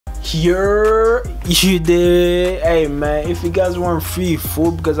Here you did. Hey man, if you guys want free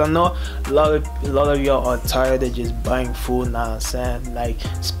food, because I know a lot of y'all are tired of just buying food, now I'm saying, like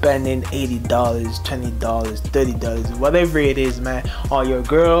spending $80, $20, $30, whatever it is, man, on your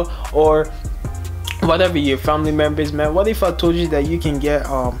girl or whatever your family members, man. What if I told you that you can get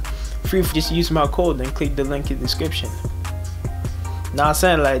free? Just use my code and click the link in the description. Now I'm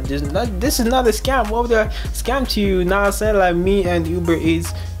saying, like, this is not a scam. What would I scam to you? Now I'm saying, like, me and Uber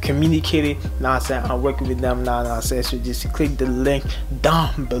Eats communicated. Now I'm saying, I'm working with them now. Now I'm saying, so just click the link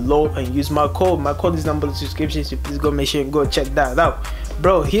down below and use my code. My code is down below in the description, so please go make sure and go check that out,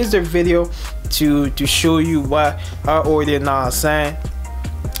 bro. Here's the video to show you what I ordered. Now I'm saying,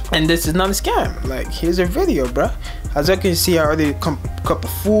 and this is not a scam. Like, here's a video, bro. As you can see, I ordered a cup of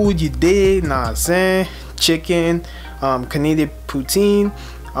food. You did. Now I'm saying, chicken, Canadian poutine,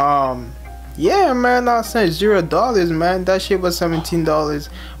 yeah, man. I said $0, man. That shit was $17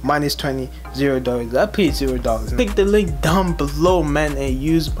 minus 20, $0. I paid $0. Click the link down below, man, and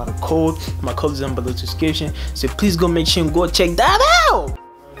use my code. My code is down below in the description, so please go make sure and go check that out.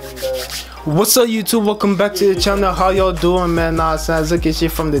 What's up, YouTube? Welcome back to the channel. How y'all doing, man? Now, as look at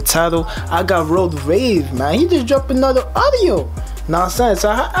shit from the title, I got Road Rave, man. He just dropped another audio. Now, so I have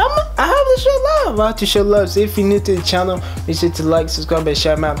to show love. I have to show love. So if you're new to the channel, make sure to like, subscribe, and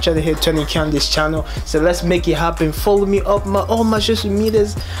share, man. I'm trying to hit 20K on this channel, so let's make it happen. Follow me up all my social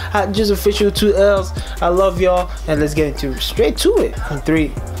medias at just official 2Ls. I love y'all, and let's get straight to it. In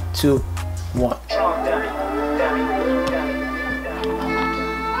 3, 2, 1.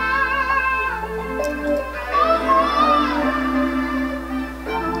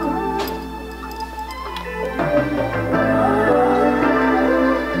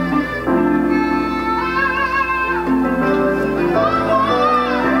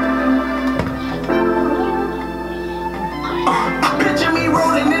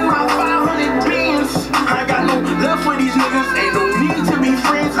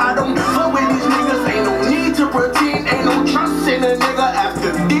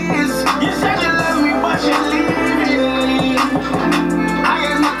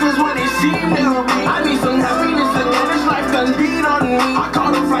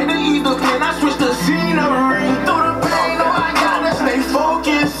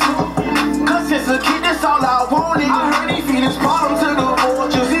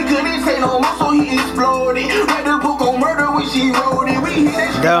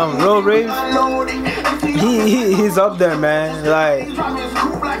 Damn, Road Rave, he's up there, man. Like,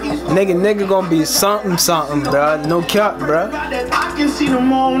 nigga gonna be something, bro. No cap, bro. I can see the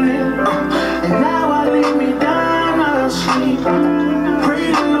morning, and now I lay me down, I sleep.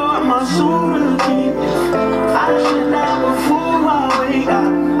 Pray the Lord my soul will keep. I should die before I wake up.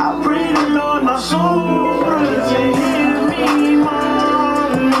 I pray the Lord my soul will keep. Hear me,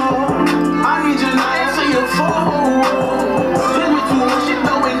 mama. I need you to answer your phone.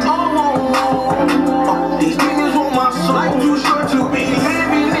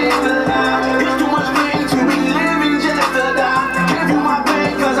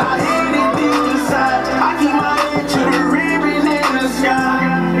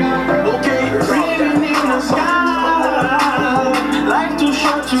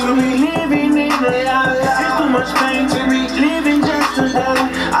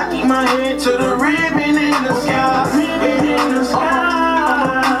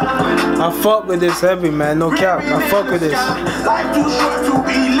 I fuck with this heavy, man. No cap. I fuck with this. Life too short to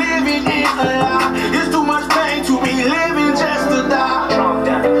be living in a lie. It's too much pain to be living just to die.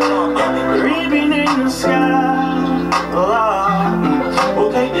 Ribbon in the sky.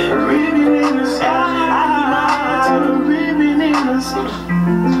 Okay, ribbon in the sky. I need my ribbon in the sky.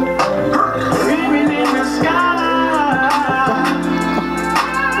 Ribbon in the sky.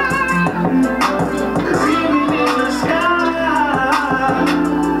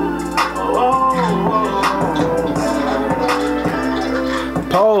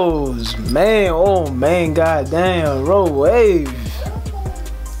 Pose, man. Oh man, goddamn, Road Wave.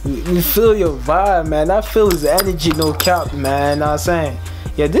 You feel your vibe, man. I feel his energy, no cap, man. Know what I'm saying,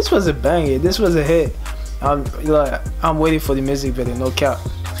 yeah, this was a banger. This was a hit. I'm waiting for the music video, no cap.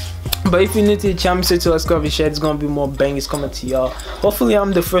 But if you're new to the channel, say to us, cover share. It's gonna be more bangers coming to y'all. Hopefully,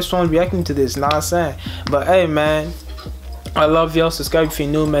 I'm the first one reacting to this. Know what I'm saying, but hey, man. I love y'all. Subscribe if you're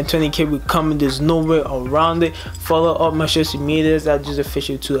new, man. 20K we coming. There's no way around it. Follow up my social medias at just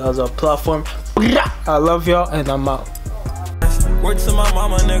official 2Ls platform. I love y'all, and I'm out. Word to my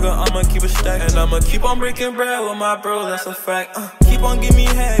mama, nigga, I'ma keep a stack. And I'ma keep on breaking bread with my bro, that's a fact. Keep on giving me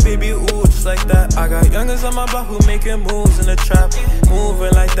head, baby, ooh, just like that. I got youngers on my block who making moves in the trap.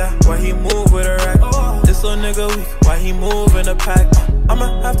 Moving like that, why he move with a rack? This little nigga weak, why he move in the pack?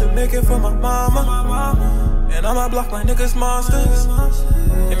 I'ma have to make make it for my mama. And on my block, my niggas monsters.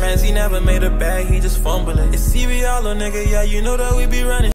 And man, he never made a bag, he just fumble it. It's CBL, nigga, yeah, you know that we be running.